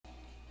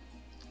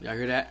Y'all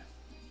hear that?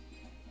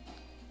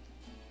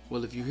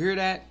 Well, if you hear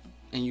that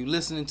and you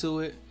listening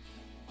to it,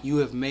 you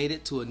have made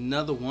it to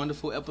another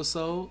wonderful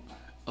episode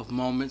of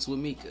Moments with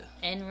Mika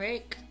and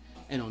Rick.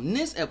 And on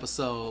this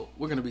episode,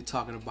 we're going to be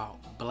talking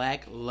about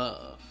Black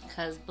love.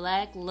 Because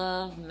Black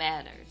love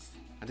matters.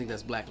 I think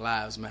that's Black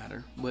Lives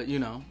Matter. But,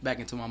 back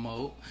into my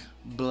mode.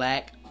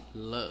 Black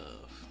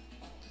love.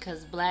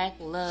 Because Black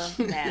love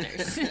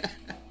matters.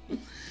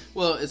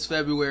 Well, it's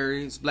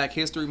February, it's Black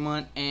History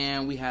Month,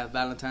 and we have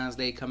Valentine's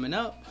Day coming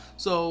up.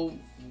 So,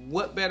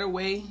 what better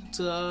way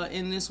to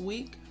end this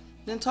week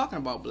than talking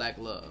about Black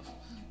love?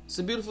 It's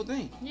a beautiful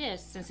thing.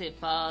 Yes, since it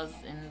falls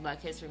in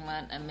Black History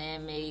Month, a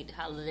man-made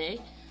holiday,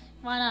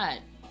 why not?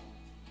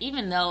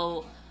 Even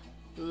though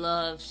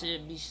love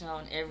should be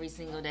shown every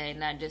single day,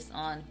 not just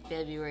on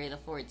February the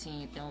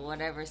 14th and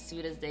whatever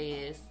sweetest day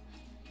is.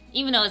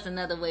 Even though it's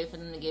another way for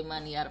them to get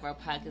money out of our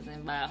pockets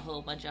and buy a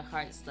whole bunch of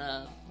heart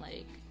stuff,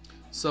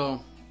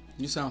 So,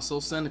 you sound so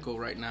cynical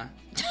right now.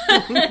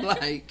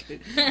 I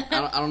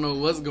don't know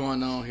what's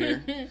going on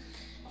here.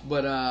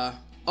 But,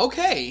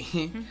 okay.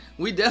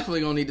 We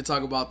definitely gonna need to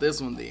talk about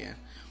this one then.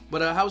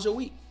 But, how was your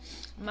week?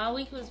 My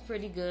week was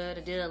pretty good.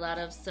 I did a lot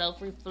of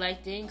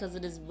self-reflecting because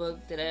of this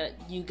book that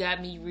you got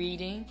me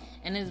reading.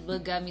 And this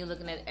book got me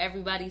looking at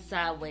everybody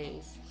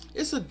sideways.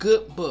 It's a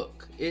good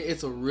book.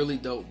 It's a really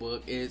dope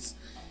book.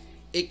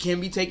 It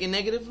can be taken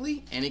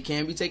negatively and it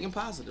can be taken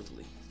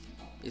positively.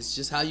 It's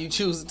just how you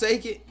choose to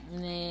take it.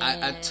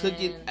 I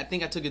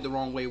think I took it the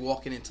wrong way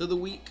walking into the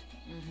week.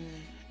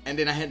 Mm-hmm. And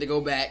then I had to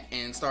go back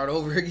and start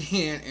over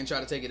again and try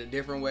to take it a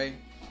different way.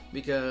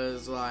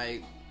 Because,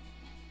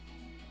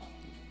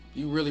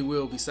 you really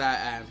will be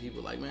side-eyeing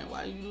people like, man,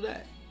 why did you do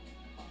that?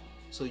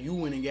 So you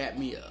went and got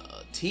me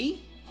a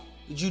tea?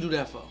 What'd you do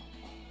that for?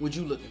 What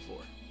you looking for?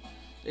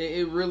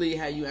 It really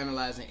had you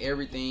analyzing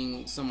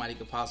everything somebody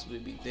could possibly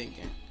be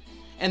thinking.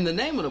 And the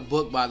name of the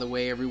book, by the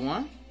way,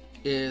 everyone,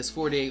 is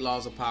 48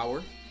 Laws of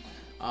Power.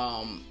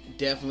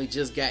 Definitely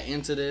just got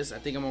into this. I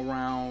think I'm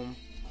around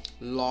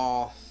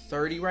law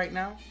 30 right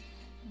now.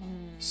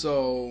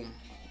 So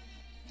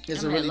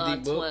it's a really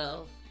deep book.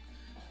 12.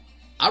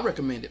 I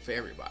recommend it for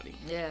everybody.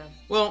 Yeah.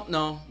 Well,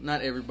 no,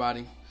 not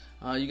everybody.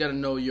 You got to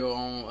know your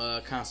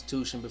own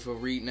Constitution before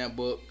reading that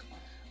book.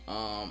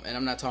 And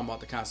I'm not talking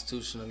about the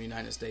Constitution of the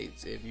United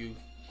States. If you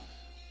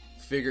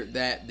figured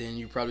that, then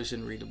you probably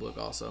shouldn't read the book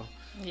also.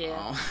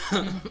 Yeah.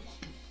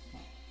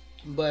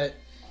 But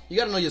you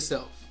got to know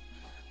yourself.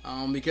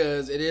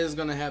 Because it is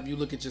going to have you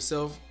look at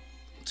yourself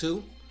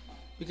too.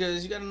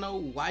 Because you got to know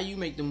why you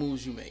make the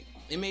moves you make.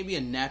 It may be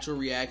a natural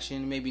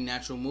reaction, it may be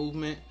natural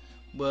movement,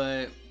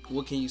 but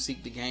what can you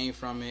seek to gain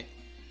from it?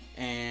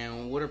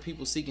 And what are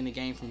people seeking to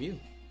gain from you?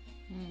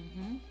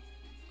 Mm-hmm.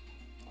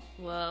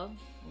 Well,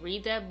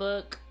 read that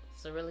book.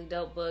 It's a really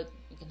dope book.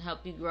 It can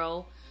help you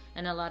grow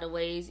in a lot of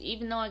ways.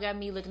 Even though it got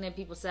me looking at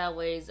people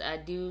sideways, I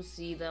do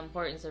see the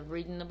importance of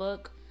reading the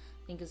book.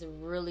 I think it's a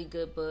really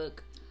good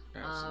book.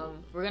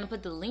 We're going to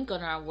put the link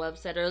on our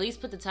website, or at least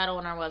put the title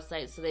on our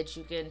website so that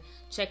you can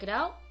check it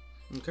out.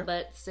 Okay.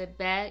 But sit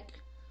back,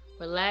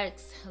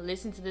 relax,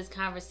 listen to this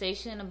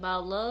conversation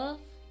about love,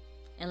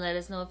 and let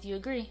us know if you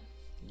agree.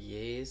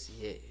 Yes.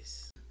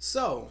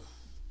 So,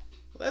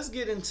 let's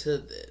get into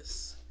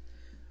this.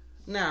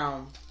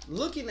 Now,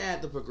 looking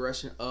at the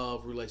progression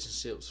of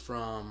relationships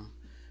from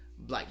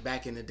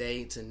back in the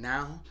day to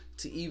now,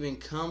 to even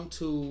come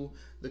to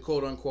the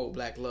quote-unquote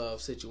black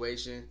love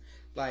situation,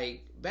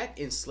 back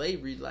in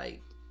slavery,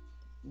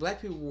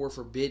 black people were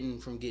forbidden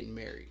from getting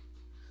married.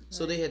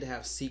 So they had to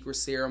have secret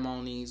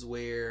ceremonies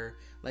where,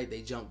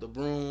 they jumped the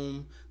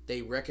broom,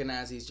 they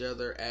recognized each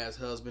other as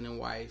husband and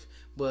wife,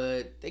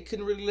 but they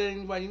couldn't really let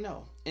anybody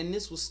know. And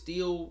this was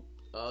still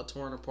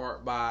torn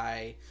apart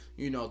by,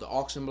 the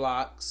auction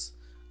blocks,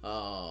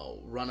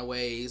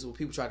 runaways. Well,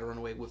 people tried to run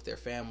away with their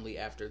family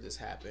after this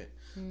happened.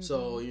 Mm-hmm.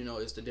 So,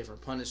 it's the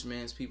different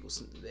punishments.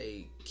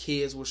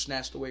 Kids were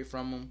snatched away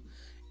from them.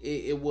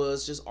 It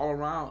was just all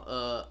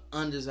around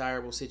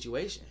undesirable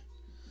situation.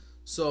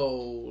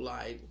 So,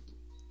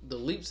 the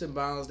leaps and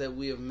bounds that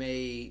we have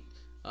made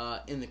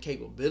in the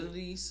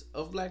capabilities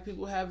of black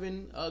people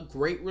having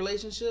great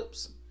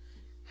relationships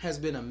has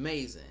been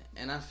amazing.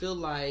 And I feel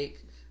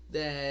like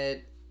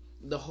that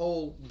the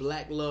whole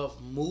black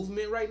love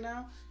movement right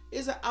now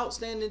is an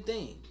outstanding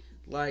thing.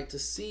 To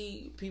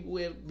see people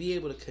be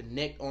able to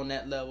connect on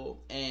that level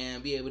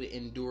and be able to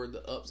endure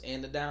the ups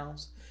and the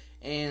downs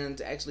and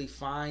to actually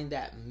find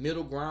that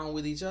middle ground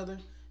with each other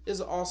is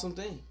an awesome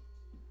thing.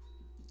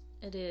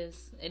 It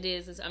is.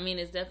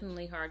 It's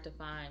definitely hard to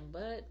find,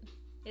 but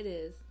it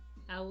is.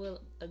 I will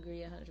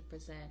agree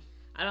 100%.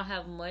 I don't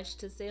have much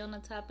to say on the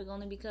topic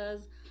only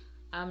because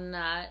I'm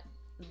not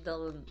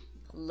the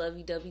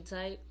lovey-dovey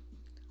type.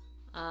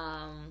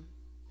 I'm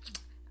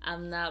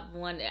not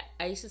one.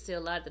 I used to say a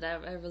lot that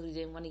I really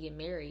didn't want to get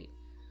married.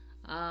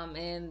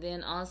 And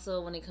then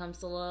also when it comes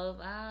to love,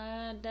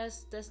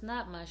 that's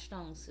not my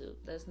strong suit.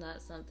 That's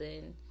not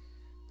something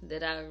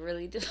that I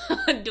really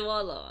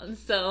dwell on.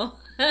 So,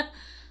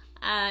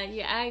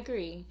 I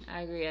agree.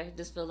 I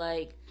just feel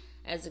like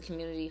as a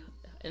community,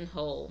 and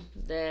whole.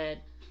 That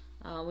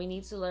we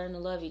need to learn to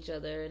love each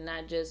other,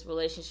 not just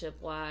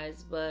relationship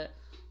wise, but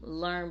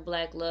learn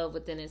black love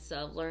within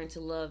itself. Learn to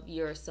love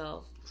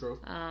yourself. True.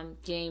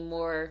 Gain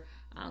more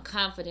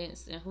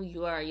confidence in who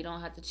you are. You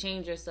don't have to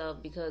change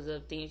yourself because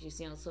of things you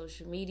see on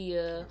social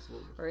media.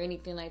 Absolutely. Or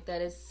anything like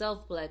that. It's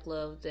self black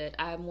love that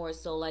I more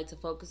so like to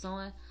focus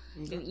on.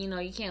 Okay. You know,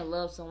 you can't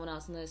love someone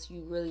else unless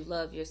you really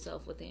love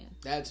yourself within.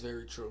 That's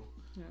very true.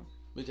 Yeah.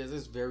 Because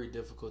it's very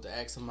difficult to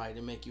ask somebody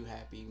to make you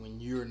happy when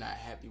you're not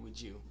happy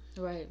with you.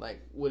 Right. Like,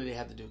 what do they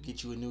have to do?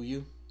 Get you a new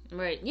you?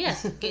 Right. Yeah.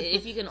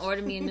 If you can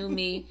order me a new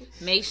me,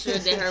 make sure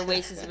that her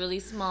waist is really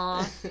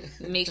small.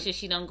 Make sure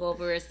she don't go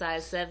over a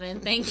size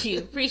 7. Thank you.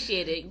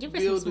 Appreciate it. Give her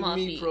Build some small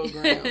the me feet.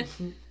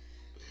 program.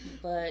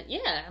 But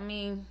yeah, I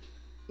mean.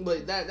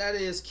 But that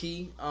is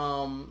key.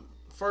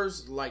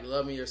 First, like,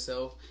 loving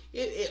yourself.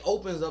 It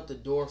opens up the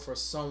door for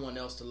someone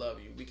else to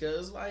love you.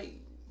 Because, like,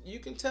 you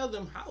can tell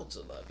them how to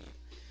love you.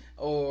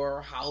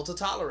 Or how to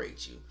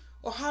tolerate you.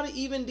 Or how to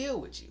even deal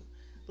with you.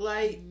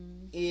 Like,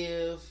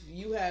 if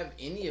you have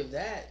any of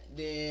that,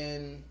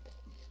 then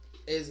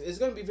it's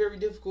going to be very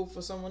difficult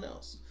for someone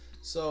else.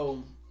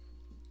 So,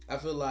 I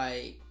feel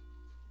like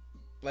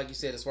you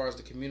said, as far as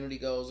the community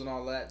goes and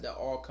all that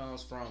all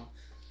comes from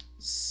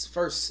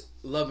first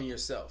loving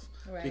yourself.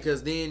 Right.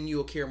 Because then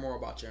you'll care more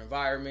about your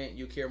environment.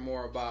 You'll care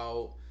more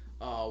about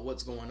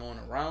what's going on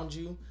around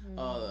you.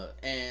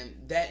 And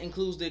that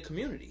includes the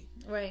community.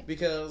 Right.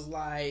 Because,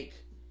 like,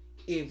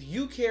 if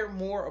you care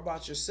more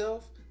about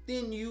yourself,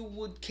 then you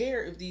would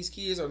care if these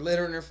kids are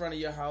littering in front of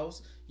your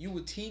house. You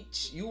would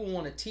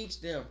want to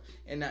teach them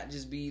and not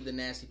just be the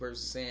nasty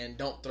person saying,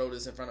 don't throw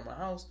this in front of my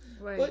house.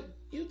 Right. But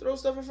you throw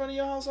stuff in front of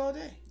your house all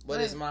day. But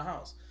right. It's my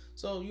house.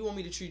 So you want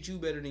me to treat you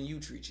better than you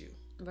treat you.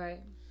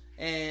 Right.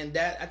 And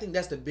I think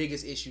that's the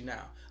biggest issue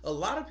now. A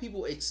lot of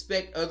people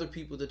expect other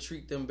people to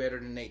treat them better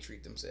than they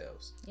treat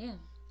themselves. Yeah.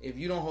 If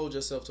you don't hold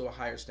yourself to a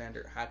higher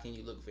standard, how can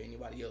you look for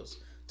anybody else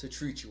to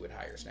treat you with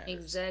higher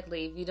standards?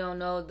 Exactly. If you don't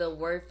know the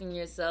worth in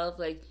yourself,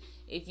 like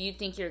if you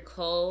think you're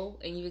coal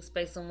and you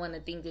expect someone to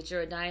think that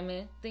you're a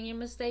diamond, then you're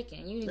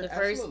mistaken. You need to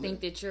first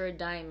think that you're a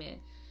diamond,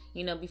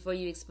 you know, before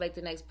you expect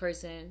the next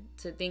person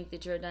to think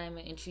that you're a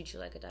diamond and treat you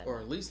like a diamond. Or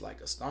at least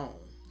like a stone.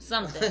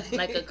 Something,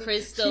 like a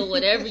crystal,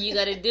 whatever you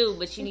got to do,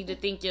 but you need to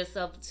think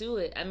yourself to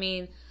it. I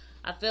mean,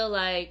 I feel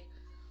like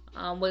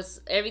with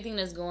everything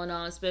that's going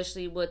on,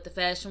 especially with the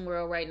fashion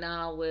world right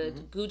now,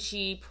 with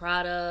Gucci,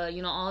 Prada,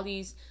 you know, all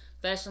these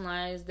fashion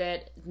lines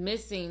that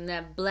missing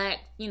that black,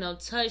 you know,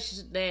 touch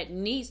that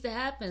needs to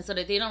happen so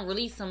that they don't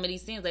release some of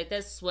these things. Like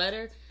that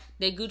sweater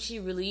that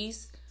Gucci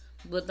released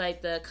with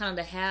like the kind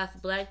of the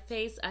half black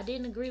face, I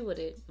didn't agree with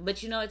it.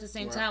 But you know, at the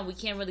same time, we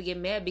can't really get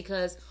mad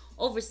because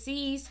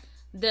overseas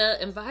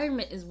the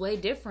environment is way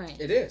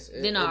different. It is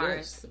than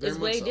ours. It's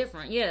way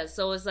different. Yeah,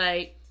 so it's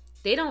like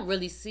they don't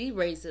really see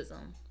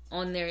racism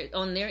on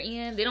their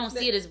end. They don't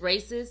see it as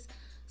racist.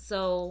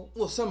 So,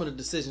 well, some of the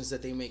decisions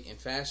that they make in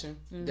fashion,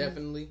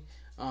 definitely,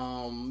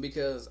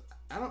 because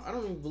I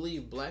don't even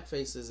believe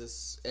blackface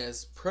is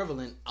as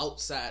prevalent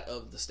outside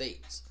of the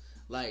States.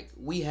 Like,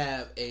 we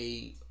have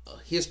a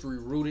history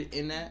rooted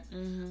in that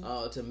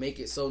to make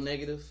it so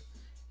negative.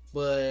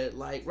 But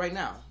like right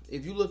now,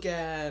 if you look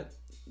at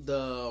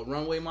the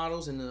runway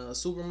models in the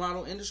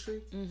supermodel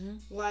industry,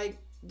 like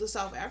the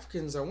South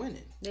Africans are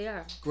winning. They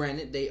are.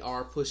 Granted, they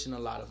are pushing a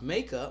lot of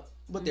makeup,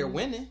 but they're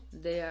winning.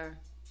 They are.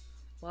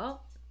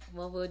 Well,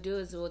 what we'll do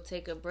is we'll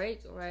take a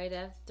break right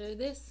after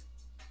this.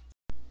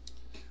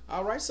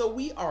 All right, so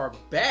we are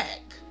back.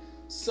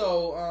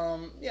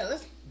 So,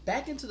 let's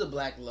back into the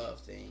black love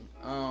thing.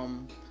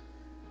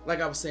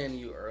 Like I was saying to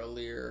you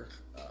earlier,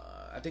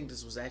 I think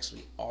this was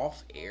actually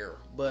off air,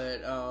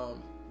 but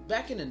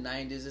back in the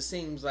 90s, it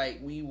seems like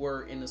we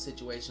were in a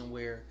situation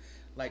where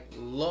like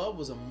love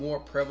was a more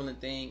prevalent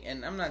thing.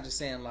 And I'm not just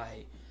saying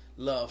like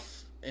love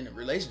in a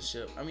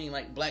relationship. I mean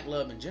like black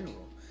love in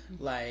general.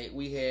 Like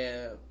we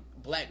had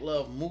black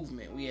love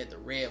movement. We had the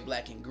red,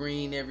 black, and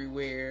green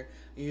everywhere.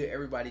 You had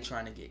everybody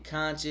trying to get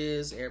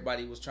conscious.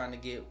 Everybody was trying to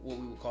get what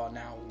we would call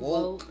now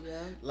woke. Yeah.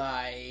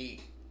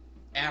 Like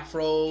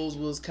afros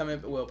was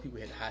coming. Well, people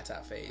had the high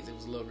top phase. It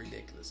was a little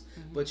ridiculous.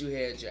 But you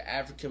had your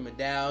African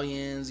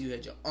medallions. You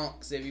had your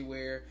unks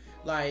everywhere.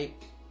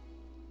 Like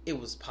it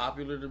was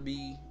popular to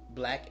be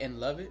black and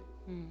love it.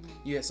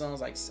 You had songs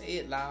like "Say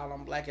It Loud,"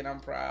 "I'm Black and I'm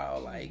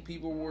Proud." Like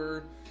people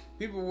were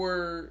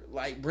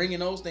like bringing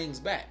those things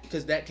back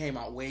because that came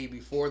out way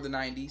before the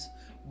 90s.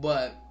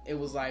 But it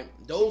was like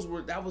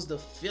that was the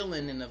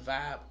feeling and the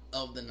vibe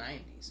of the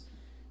 90s.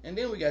 And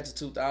then we got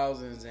to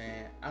 2000s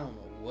and I don't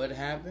know what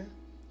happened.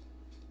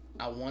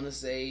 I want to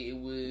say it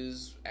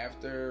was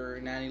after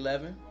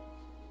 9/11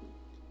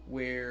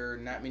 where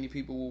not many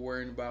people were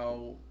worrying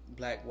about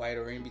black, white,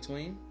 or in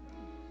between.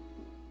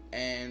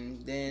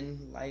 And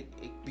then, like,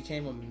 it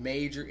became a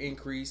major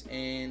increase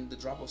in the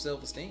drop of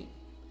self-esteem.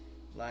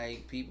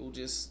 Like, people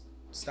just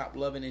stopped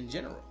loving in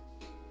general.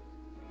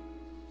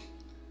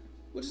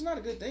 Which is not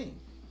a good thing.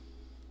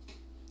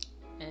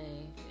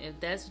 Hey, if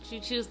that's what you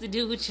choose to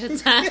do with your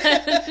time.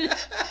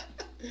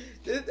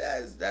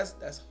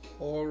 That's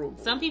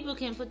horrible. Some people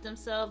can put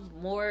themselves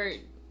more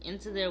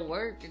into their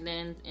work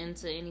than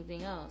into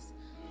anything else.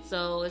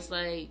 So it's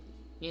like,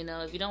 you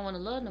know, if you don't want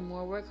to love no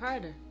more, work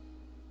harder.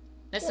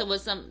 That's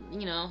what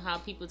how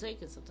people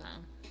take it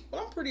sometimes.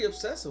 Well, I'm pretty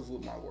obsessive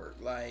with my work.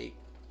 Like,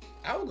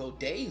 I would go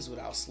days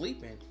without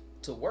sleeping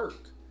to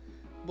work.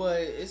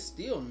 But it's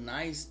still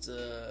nice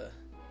to...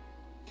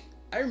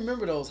 I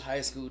remember those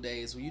high school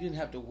days where you didn't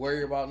have to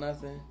worry about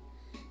nothing.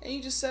 And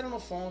you just sat on the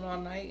phone all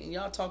night and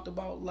y'all talked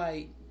about,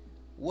 like,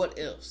 what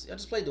ifs. Y'all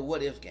just played the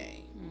what if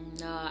game.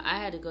 No, I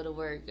had to go to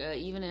work.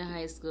 Even in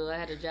high school, I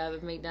had a job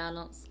at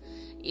McDonald's.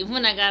 Even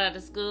when I got out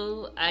of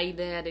school, I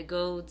either had to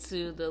go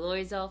to the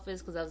lawyer's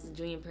office because I was a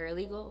junior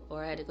paralegal,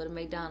 or I had to go to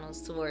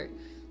McDonald's to work.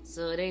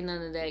 So it ain't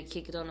none of that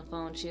kick it on the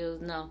phone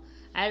chills. No,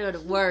 I had to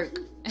go to work.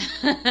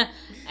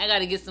 I got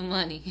to get some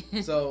money.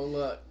 So,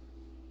 look.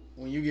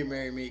 When you get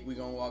married, Meek, we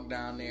gonna walk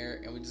down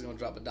there and we just gonna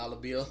drop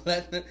 $1 bill.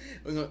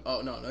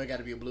 No, it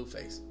gotta be a blue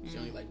face. She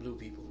only like blue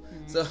people.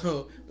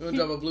 So we're gonna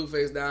drop a blue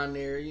face down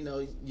there, you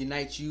know,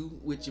 unite you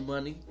with your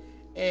money.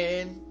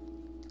 And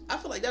I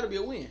feel like that'll be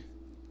a win.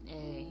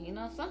 Hey, you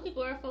know, some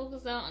people are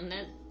focused on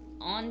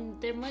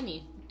their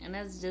money. And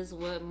that's just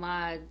what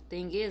my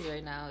thing is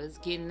right now, is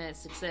getting that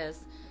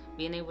success,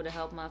 being able to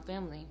help my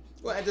family.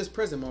 Well, at this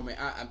present moment,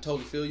 I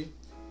totally feel you.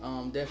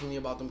 Definitely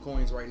about them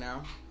coins right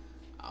now.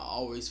 I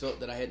always felt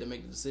that I had to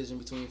make the decision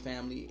between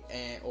family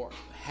or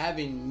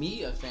having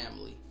me a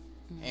family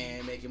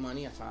and making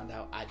money. I found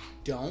out I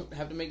don't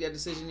have to make that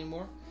decision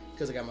anymore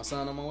because I got my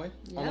son on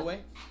the way.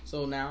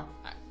 So now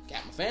I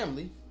got my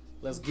family.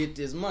 Let's get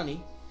this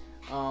money.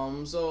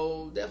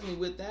 So definitely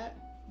with that.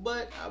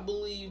 But I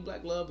believe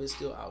black love is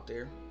still out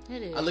there.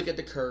 It is. I look at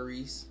the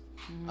Currys.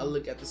 I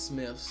look at the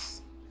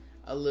Smiths.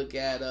 I look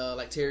at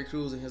like Terry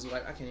Crews and his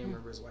wife. I can't even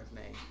remember his wife's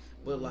name.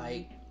 But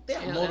like... they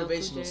are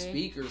motivational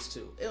speakers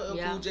too. LL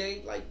Cool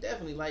J, like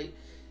definitely, like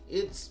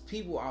it's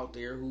people out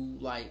there who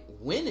like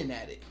winning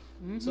at it.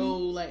 So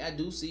like I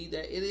do see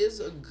that it is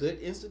a good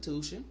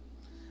institution.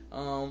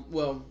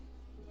 Well,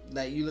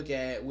 like you look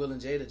at Will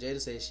and Jada. Jada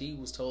said she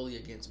was totally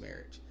against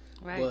marriage,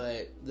 right?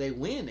 But they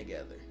win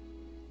together.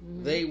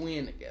 They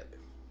win together.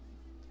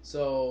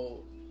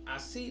 So I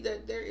see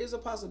that there is a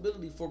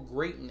possibility for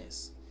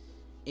greatness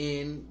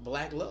in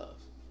black love.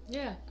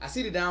 Yeah, I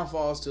see the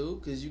downfalls too,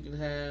 because you can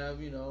have,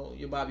 you know,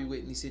 your Bobby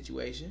Whitney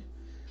situation,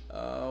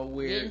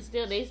 where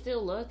they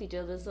still loved each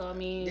other. So I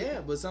mean, yeah,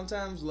 but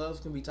sometimes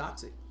love can be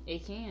toxic.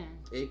 It can.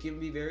 It can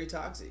be very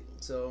toxic.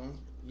 So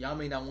y'all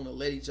may not want to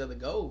let each other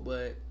go,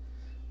 but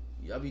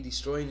y'all be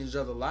destroying each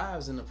other's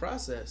lives in the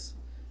process.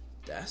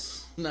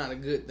 That's not a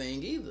good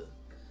thing either.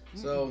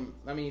 So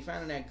I mean,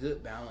 finding that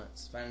good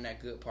balance, finding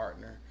that good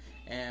partner,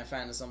 and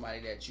finding somebody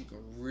that you can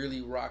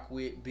really rock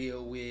with,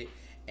 build with.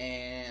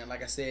 And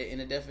like I said in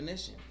the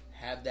definition,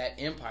 have that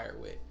empire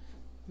with.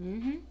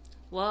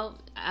 Well,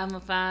 I'm gonna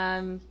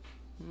find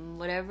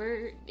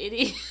whatever it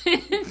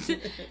is,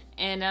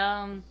 and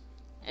at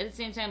the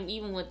same time,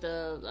 even with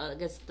the I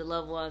guess the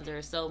loved ones or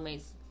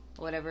soulmates,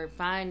 or whatever,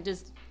 find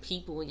just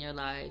people in your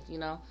life, you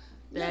know,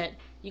 that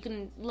you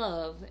can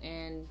love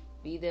and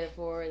be there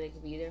for. They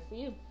can be there for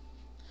you.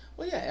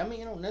 Well, yeah, I mean,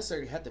 you don't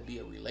necessarily have to be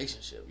a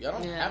relationship. Y'all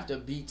don't have to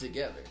be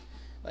together.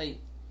 Like.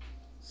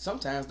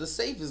 Sometimes the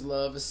safest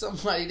love is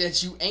somebody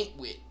that you ain't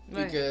with.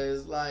 Right.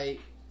 Because,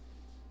 like,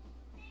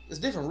 it's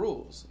different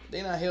rules.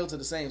 They're not held to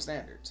the same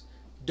standards.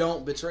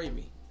 Don't betray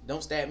me.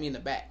 Don't stab me in the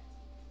back.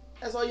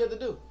 That's all you have to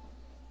do.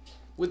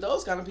 With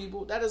those kind of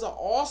people, that is an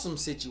awesome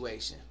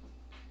situation.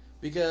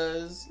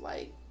 Because,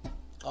 like,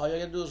 all y'all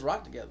gotta do is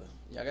rock together.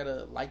 Y'all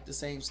gotta like the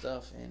same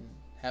stuff and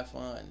have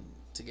fun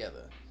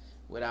together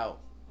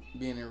without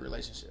being in a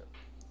relationship.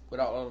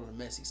 Without all of the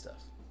messy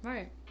stuff.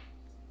 Right.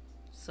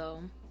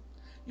 So...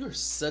 you're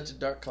such a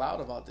dark cloud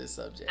about this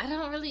subject. I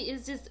don't really.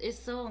 It's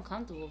so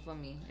uncomfortable for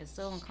me. It's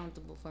so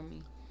uncomfortable for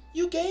me.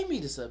 You gave me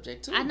the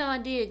subject too. I know I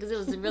did because it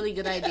was a really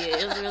good idea.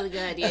 It was a really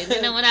good idea. And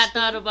then when I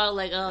thought about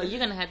like, oh, you're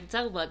gonna have to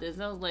talk about this,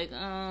 I was like,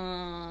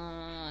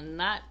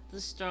 not the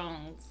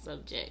strong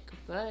subject,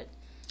 but.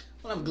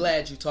 Well, I'm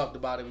glad you talked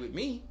about it with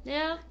me.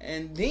 Yeah.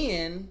 And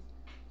then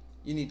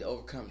you need to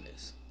overcome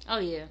this. Oh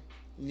yeah.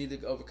 You need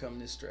to overcome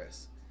this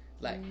stress.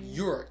 Like,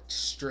 you're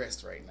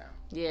stressed right now.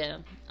 Yeah,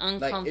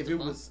 uncomfortable. Like, if it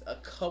was a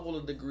couple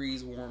of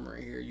degrees warmer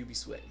in here, you'd be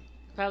sweating.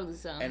 Probably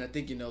so. And I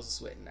think your nose is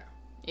sweating now.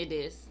 It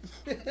is.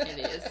 It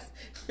is.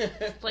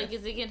 It's like,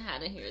 is it getting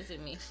hot in here? Is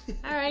it me?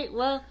 All right,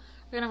 well,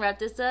 we're going to wrap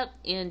this up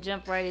and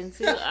jump right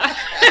into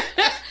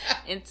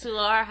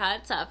our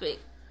hot topic.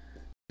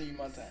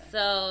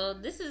 So,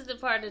 this is the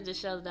part of the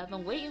show that I've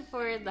been waiting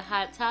for, the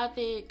hot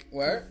topic.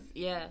 What?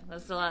 Yeah,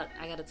 that's a lot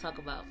I got to talk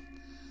about.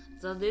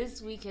 So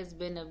this week has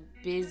been a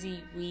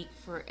busy week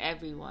for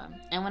everyone.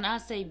 And when I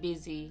say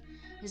busy,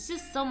 it's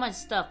just so much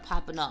stuff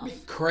popping off.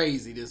 It's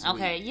crazy this week.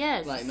 Okay,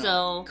 yes. Like, no,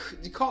 so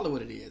you call it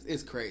what it is.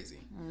 It's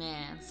crazy.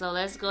 Man, so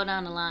let's go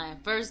down the line.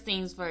 First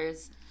things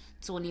first,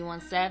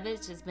 21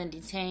 Savage has been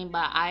detained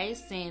by ICE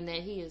saying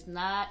that he is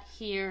not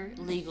here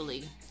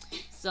legally.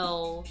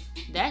 So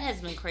that has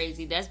been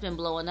crazy. That's been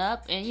blowing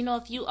up. And, you know,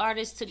 a few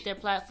artists took their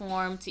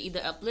platform to either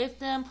uplift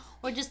them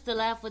or just to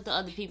laugh with the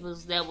other people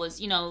that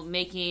was, you know,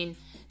 making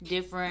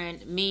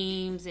different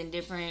memes and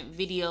different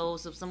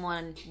videos of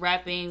someone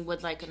rapping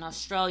with like an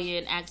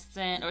Australian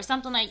accent or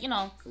something like, you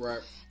know.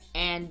 Right.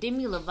 And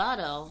Demi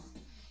Lovato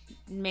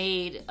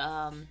made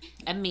a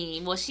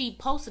meme. Well, she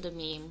posted a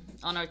meme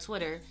on her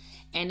Twitter,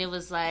 and it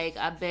was like,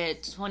 I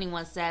bet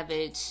 21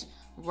 Savage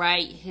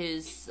write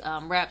his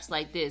raps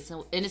like this,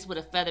 and it's with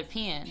a feather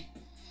pen.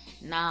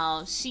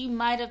 Now, she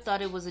might have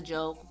thought it was a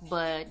joke,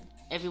 but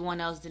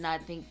everyone else did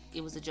not think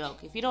it was a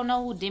joke. If you don't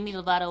know who Demi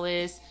Lovato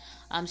is,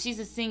 she's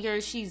a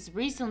singer. She's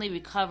recently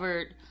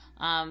recovered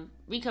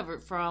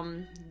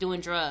from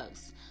doing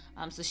drugs.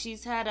 So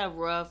she's had a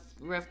rough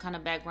kind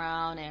of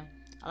background, and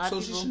a lot of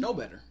people... So she should know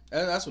better.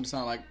 That's what it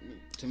sounded like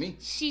to me.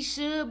 She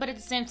should, but at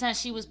the same time,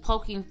 she was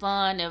poking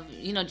fun of,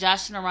 you know,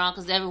 joshing around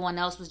because everyone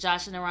else was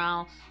joshing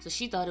around. So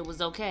she thought it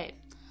was okay.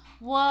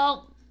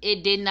 Well,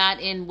 it did not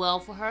end well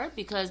for her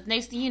because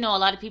next thing you know, a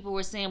lot of people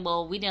were saying,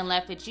 well, we didn't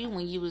laugh at you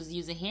when you was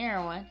using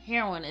heroin.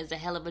 Heroin is a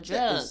hell of a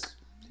drug.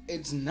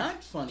 It's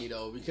not funny,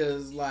 though,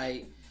 because,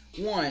 like,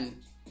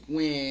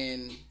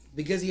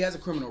 because he has a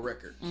criminal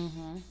record.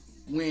 Mm-hmm.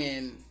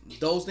 When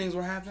those things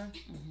were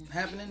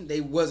happening,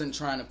 they wasn't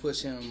trying to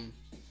push him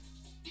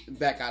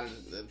back out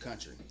of the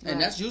country. And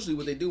that's usually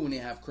what they do when they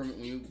have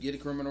when you get a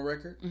criminal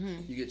record,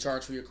 you get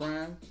charged for your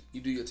crime,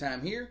 you do your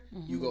time here,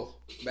 you go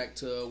back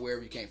to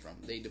wherever you came from.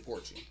 They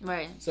deport you.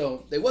 Right.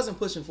 So they wasn't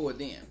pushing for it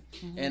then.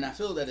 And I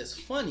feel that it's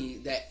funny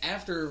that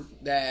after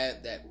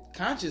that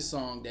Conscious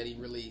song that he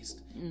released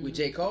with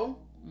J. Cole,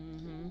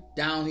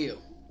 Downhill,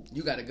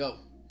 you gotta go.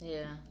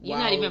 Yeah. You're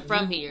not even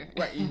from here.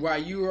 Right.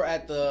 While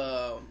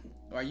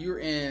you're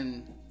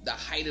in the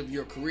height of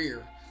your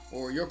career,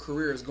 or your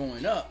career is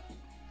going up,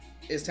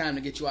 it's time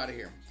to get you out of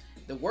here.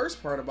 The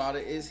worst part about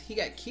it is he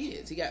got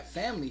kids. He got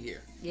family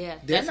here. Yeah,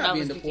 they're not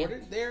being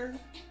deported. They're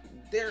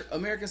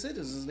American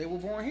citizens. They were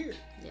born here.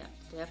 Yeah,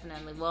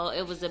 definitely. Well,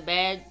 it was a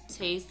bad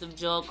taste of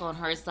joke on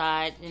her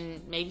side,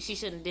 and maybe she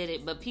shouldn't did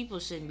it, but people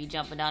shouldn't be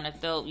jumping down their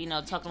throat, you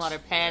know, talking about her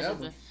past.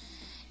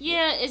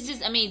 Yeah, it's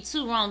just, I mean,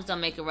 two wrongs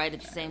don't make it right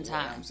at the same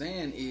time. What I'm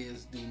saying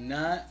is, do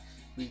not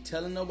be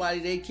telling nobody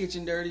they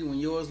kitchen dirty when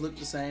yours look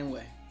the same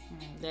way.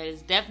 That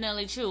is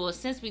definitely true. Well,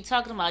 since we're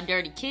talking about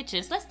dirty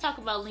kitchens, let's talk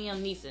about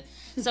Liam Neeson.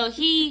 So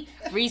he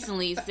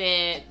recently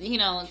said, you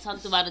know,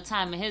 talked about a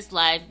time in his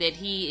life that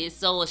he is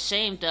so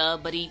ashamed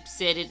of, but he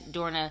said it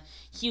during a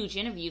huge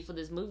interview for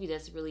this movie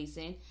that's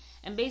releasing.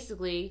 And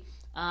basically,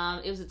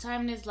 it was a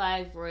time in his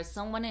life where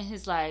someone in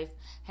his life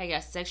had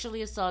got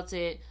sexually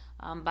assaulted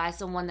by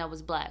someone that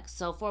was black.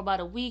 So for about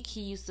a week,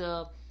 he used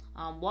to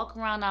walk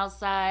around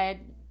outside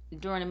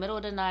during the middle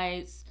of the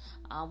nights,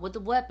 with a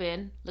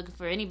weapon, looking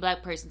for any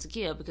black person to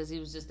kill because he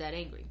was just that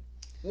angry.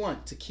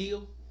 One, to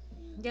kill?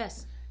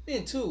 Yes.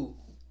 Then two,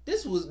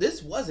 this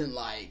wasn't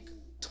like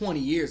 20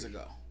 years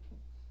ago.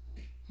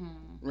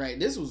 Right?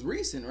 This was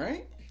recent,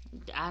 right?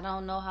 I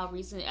don't know how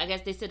recent. I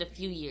guess they said a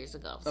few years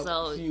ago.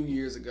 A few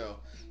years ago.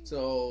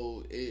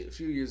 So a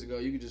few years ago,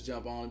 you could just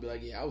jump on and be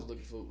like, yeah, I was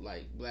looking for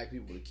like black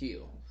people to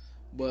kill.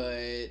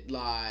 But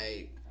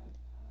like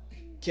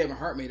Kevin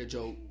Hart made a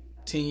joke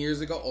 10 years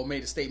ago, or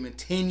made a statement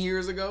 10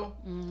 years ago,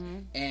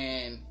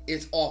 and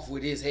it's off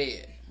with his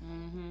head.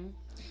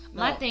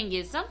 My thing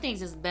is, some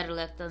things is better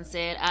left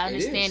unsaid. I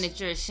understand that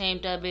you're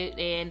ashamed of it,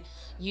 and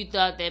you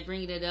thought that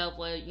bringing it up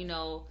would, you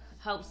know,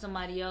 help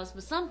somebody else,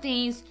 but some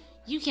things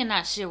you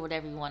cannot share with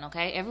everyone,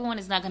 okay? Everyone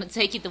is not going to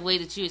take it the way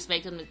that you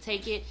expect them to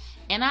take it,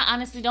 and I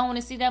honestly don't want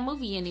to see that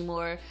movie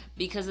anymore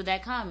because of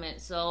that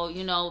comment. So,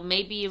 you know,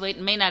 maybe it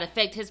may not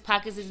affect his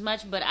pockets as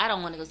much, but I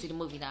don't want to go see the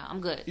movie now.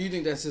 I'm good. Do you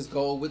think that's his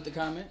goal with the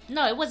comment?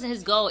 No, it wasn't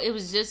his goal. It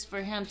was just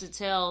for him to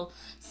tell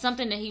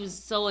something that he was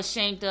so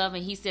ashamed of,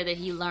 and he said that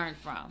he learned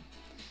from.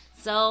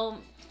 So,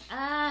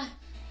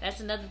 that's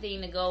another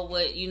thing to go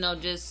with, you know,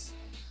 just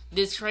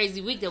this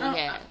crazy week that we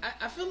had.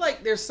 I feel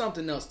like there's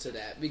something else to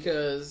that,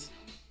 because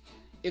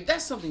if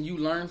that's something you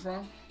learn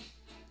from,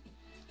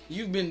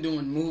 you've been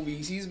doing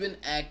movies, he's been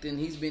acting,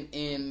 he's been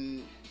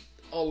in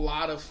a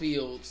lot of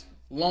fields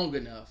long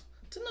enough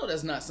to know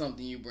that's not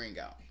something you bring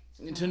out.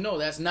 And to know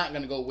that's not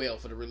going to go well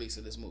for the release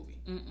of this movie.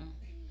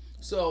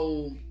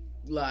 So,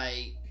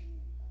 like,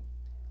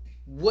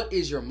 what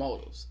is your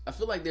motives? I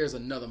feel like there's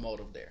another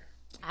motive there.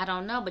 I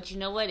don't know, but you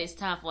know what? It's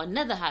time for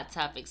another hot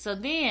topic. So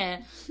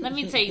then, let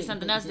me tell you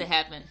something else that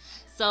happened.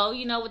 So,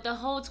 you know, with the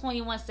whole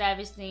 21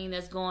 Savage thing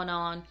that's going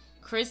on,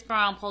 Chris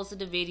Brown posted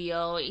a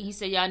video. He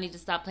said, y'all need to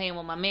stop playing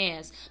with my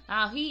mans.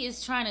 Now, he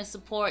is trying to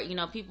support, you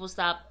know, people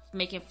stop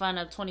making fun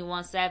of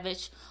 21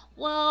 Savage.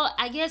 Well,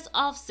 I guess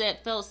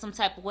Offset felt some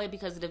type of way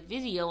because of the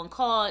video and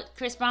called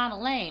Chris Brown a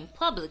lame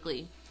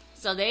publicly.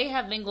 So they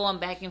have been going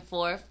back and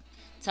forth,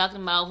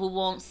 talking about who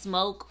won't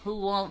smoke, who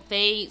won't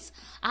fades.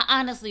 I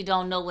honestly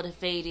don't know what a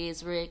fade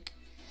is, Rick.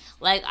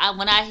 Like,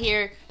 when I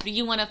hear, do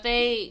you want to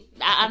fade?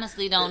 I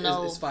honestly don't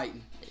know. It's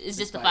fighting. It's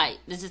just a fight.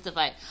 It's just a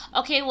fight.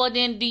 Okay, well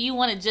then, do you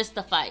want to just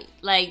a fight?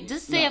 Like,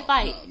 just say a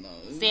fight. No.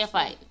 Say a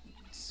fight.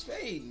 It's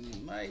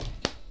fading, Mike.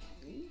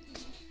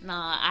 No,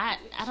 I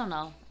don't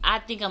know. I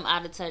think I'm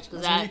out of touch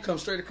because you come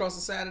straight across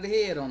the side of the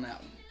head on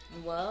that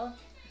one. Well,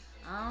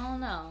 I don't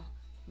know,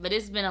 but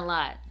it's been a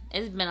lot.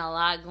 It's been a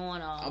lot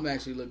going on. I'm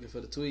actually looking for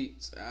the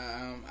tweets.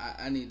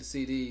 I need to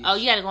see these. Oh,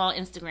 you gotta go on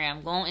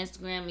Instagram. Go on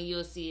Instagram and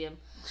you'll see them.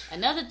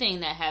 Another thing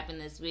that happened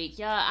this week,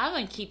 y'all, I've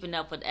been keeping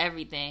up with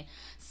everything.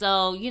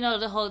 So,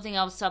 the whole thing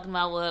I was talking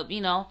about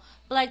with,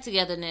 black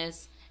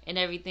togetherness and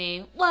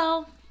everything.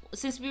 Well,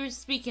 since we were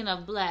speaking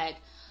of black,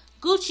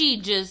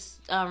 Gucci just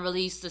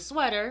released a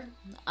sweater,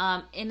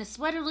 and the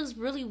sweater looks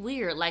really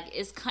weird. Like,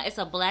 it's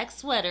a black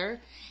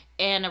sweater,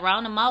 and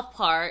around the mouth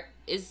part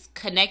is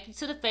connected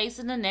to the face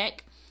and the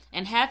neck,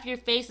 and half your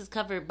face is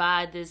covered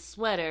by this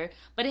sweater,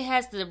 but it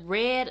has the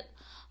red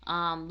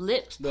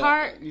lips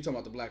part. You talking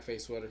about the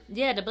blackface sweater?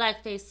 Yeah, the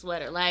blackface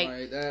sweater. Like,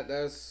 right,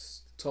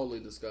 that's totally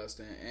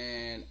disgusting.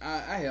 And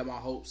I have my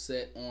hopes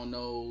set on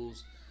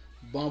those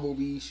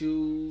Bumblebee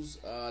shoes.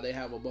 They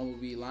have a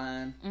Bumblebee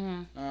line.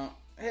 Mm-hmm. I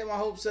had my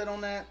hopes set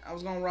on that. I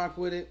was gonna rock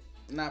with it.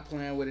 Not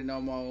playing with it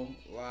no more.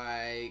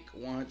 Like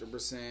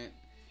 100%.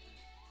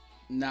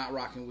 Not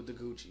rocking with the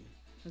Gucci.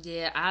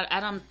 Yeah, I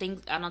don't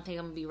think I'm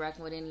gonna be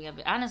rocking with any of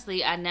it.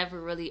 Honestly, I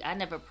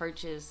never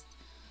purchased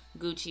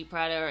Gucci,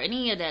 Prada, or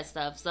any of that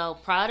stuff. So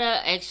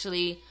Prada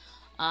actually,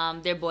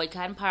 they're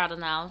boycotting Prada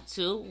now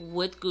too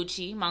with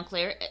Gucci,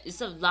 Moncler.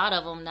 It's a lot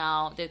of them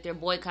now that they're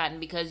boycotting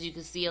because you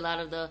can see a lot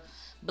of the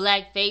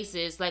black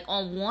faces, like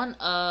on one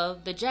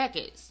of the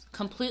jackets,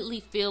 completely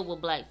filled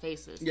with black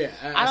faces. Yeah,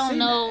 I don't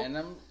know.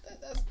 That, and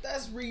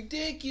that's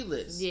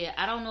ridiculous. Yeah,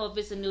 I don't know if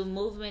it's a new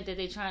movement that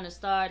they're trying to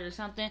start or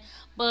something,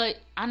 but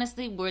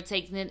honestly, we're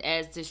taking it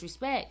as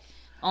disrespect.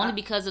 Only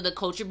because of the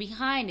culture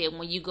behind it.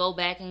 When you go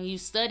back and you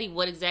study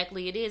what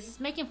exactly it is, it's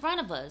making fun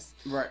of us.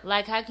 Right.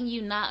 Like, how can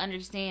you not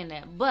understand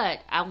that?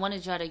 But I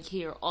wanted y'all to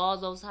hear all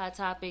those hot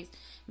topics.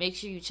 Make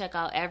sure you check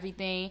out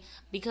everything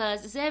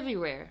because it's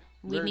everywhere.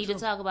 We need to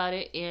talk about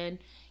it, and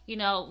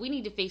we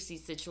need to fix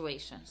these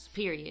situations.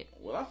 Period.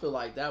 Well, I feel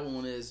like that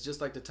one is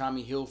just like the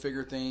Tommy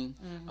Hilfiger thing.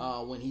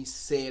 Mm-hmm. When he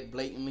said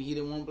blatantly he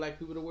didn't want black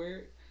people to wear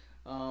it.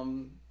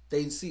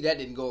 They see that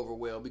didn't go over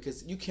well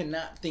because you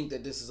cannot think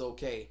that this is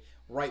okay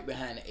right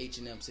behind the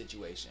H&M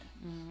situation.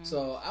 Mm-hmm.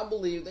 So I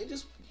believe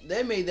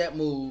they made that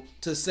move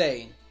to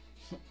say,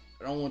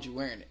 I don't want you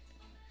wearing it.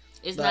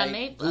 It's like, not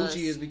made for Gucci us.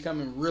 is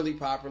becoming really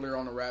popular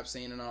on the rap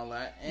scene and all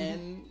that,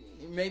 and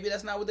maybe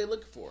that's not what they're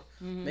looking for.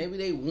 Mm-hmm. Maybe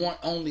they want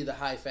only the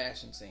high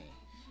fashion scene.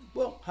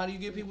 Well, how do you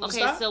get people to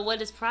stop? Okay, so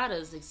what is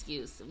Prada's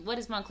excuse? What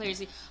is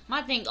Moncler's excuse?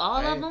 My thing,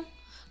 all of them.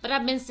 But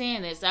I've been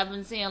saying this. I've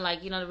been saying,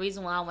 like, the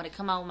reason why I want to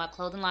come out with my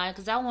clothing line,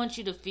 because I want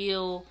you to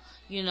feel,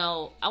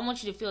 I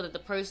want you to feel that the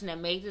person that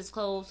made this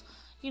clothes,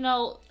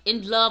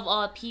 and love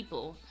all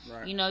people.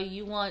 Right.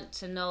 You want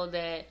to know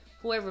that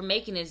whoever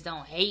making this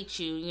don't hate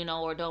you,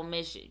 or don't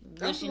wish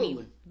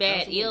any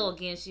bad ill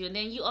against you. And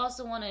then you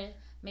also want to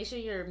make sure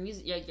your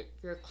music,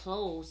 your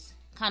clothes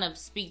kind of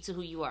speak to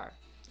who you are.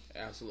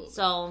 Absolutely.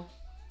 So,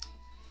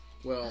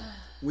 well,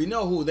 we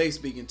know who they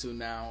speaking to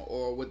now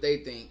or what they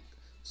think.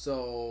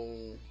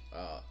 So,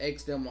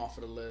 X them off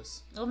of the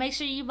list. Well, make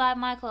sure you buy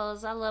my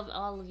clothes. I love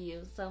all of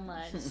you so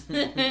much.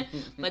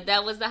 But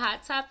that was the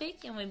hot topic,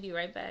 and we'll be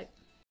right back.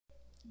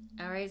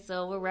 All right,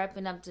 so we're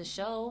wrapping up the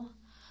show.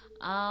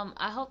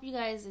 I hope you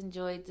guys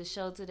enjoyed the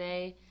show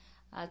today.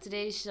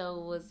 Today's show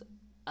was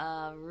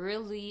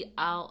really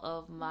out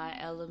of my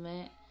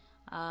element.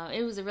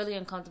 It was a really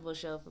uncomfortable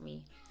show for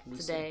me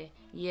today.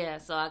 Yeah,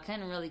 so I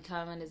couldn't really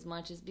comment as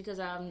much as because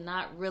I'm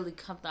not really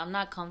comfortable. I'm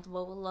not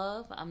comfortable with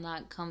love. I'm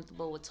not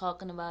comfortable with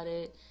talking about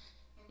it.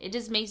 It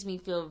just makes me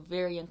feel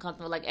very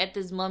uncomfortable. Like at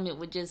this moment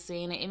with just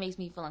saying it, it makes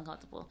me feel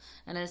uncomfortable.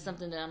 And that's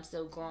something that I'm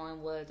still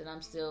growing with and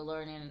I'm still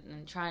learning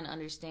and trying to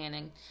understand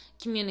and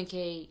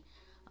communicate.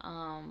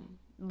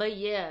 But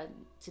yeah,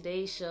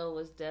 today's show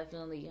was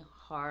definitely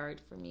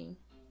hard for me.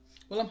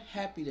 Well, I'm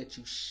happy that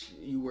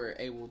you were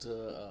able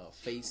to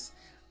face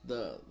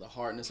the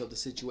hardness of the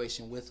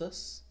situation with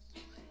us,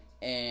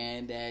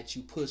 and that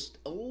you pushed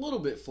a little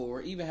bit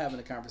forward. Even having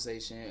a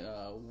conversation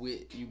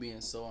with you being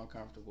so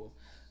uncomfortable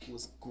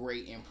was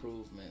great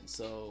improvement.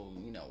 So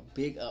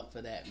big up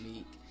for that,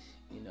 Meek.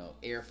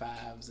 Air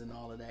fives and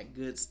all of that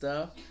good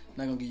stuff. I'm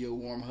not gonna give you a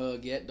warm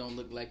hug yet. Don't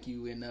look like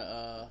you in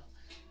the.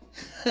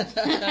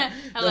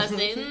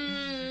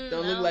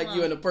 Don't look like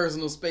you in a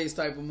personal space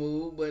type of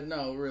mood, but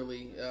no,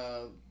 really,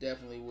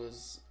 definitely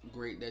was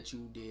great that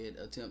you did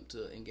attempt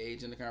to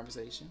engage in the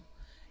conversation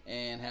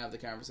and have the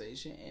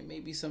conversation, and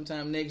maybe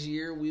sometime next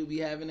year we'll be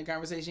having the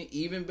conversation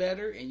even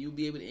better, and you'll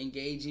be able to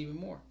engage even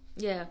more.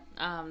 Yeah,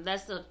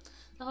 that's the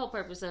whole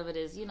purpose of it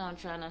is, I'm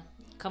trying to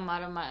come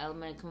out of my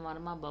element, come out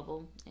of my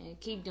bubble, and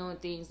keep doing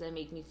things that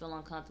make me feel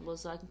uncomfortable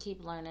so I can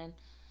keep learning.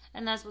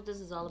 And that's what this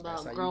is all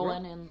about,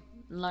 growing and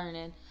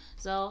learning.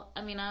 So,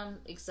 I'm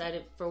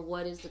excited for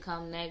what is to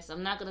come next.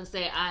 I'm not going to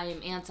say I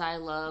am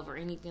anti-love or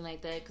anything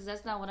like that, because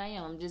that's not what I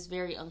am. I'm just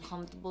very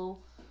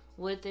uncomfortable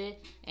with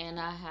it, and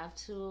I have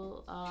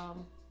to,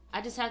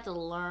 I just have to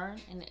learn,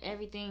 and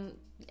everything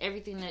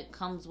that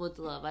comes with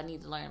love, I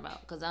need to learn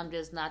about, because I'm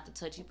just not the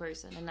touchy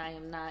person, and I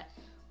am not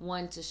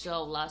one to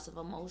show lots of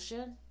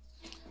emotion.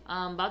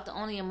 About the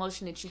only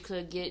emotion that you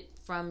could get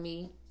from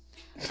me.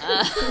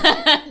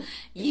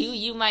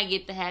 You might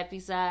get the happy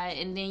side,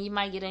 and then you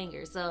might get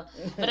anger. So,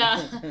 but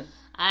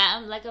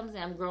I'm like I'm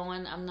saying, I'm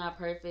growing. I'm not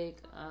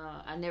perfect.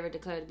 I never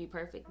declare to be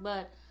perfect,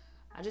 but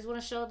I just want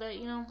to show that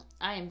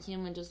I am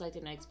human, just like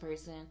the next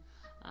person.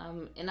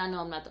 And I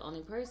know I'm not the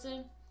only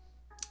person.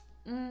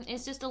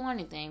 It's just a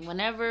learning thing.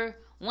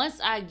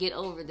 Once I get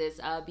over this,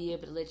 I'll be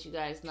able to let you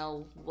guys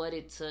know what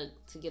it took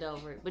to get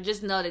over it. But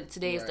just know that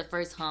today is the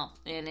first hump,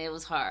 and it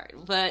was hard.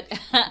 But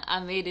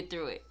I made it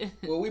through it.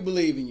 Well, we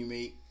believe in you,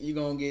 Meek. You're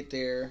going to get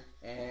there,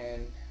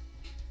 and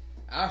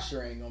I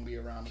sure ain't going to be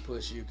around to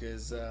push you,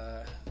 because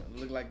it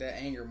look like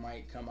that anger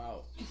might come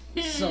out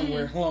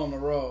somewhere along the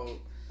road.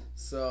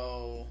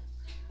 So,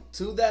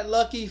 to that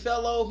lucky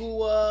fellow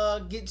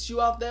who gets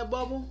you off that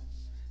bubble,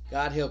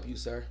 God help you,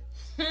 sir.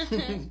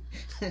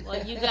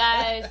 Well, you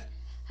guys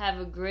have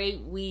a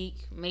great week.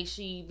 Make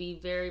sure you be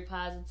very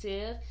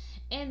positive,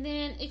 and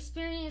then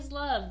experience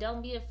love.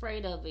 Don't be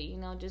afraid of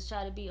it. Just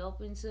try to be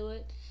open to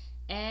it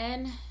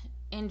and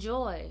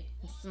enjoy.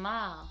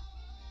 Smile.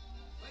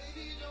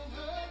 Baby, don't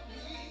hurt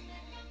me.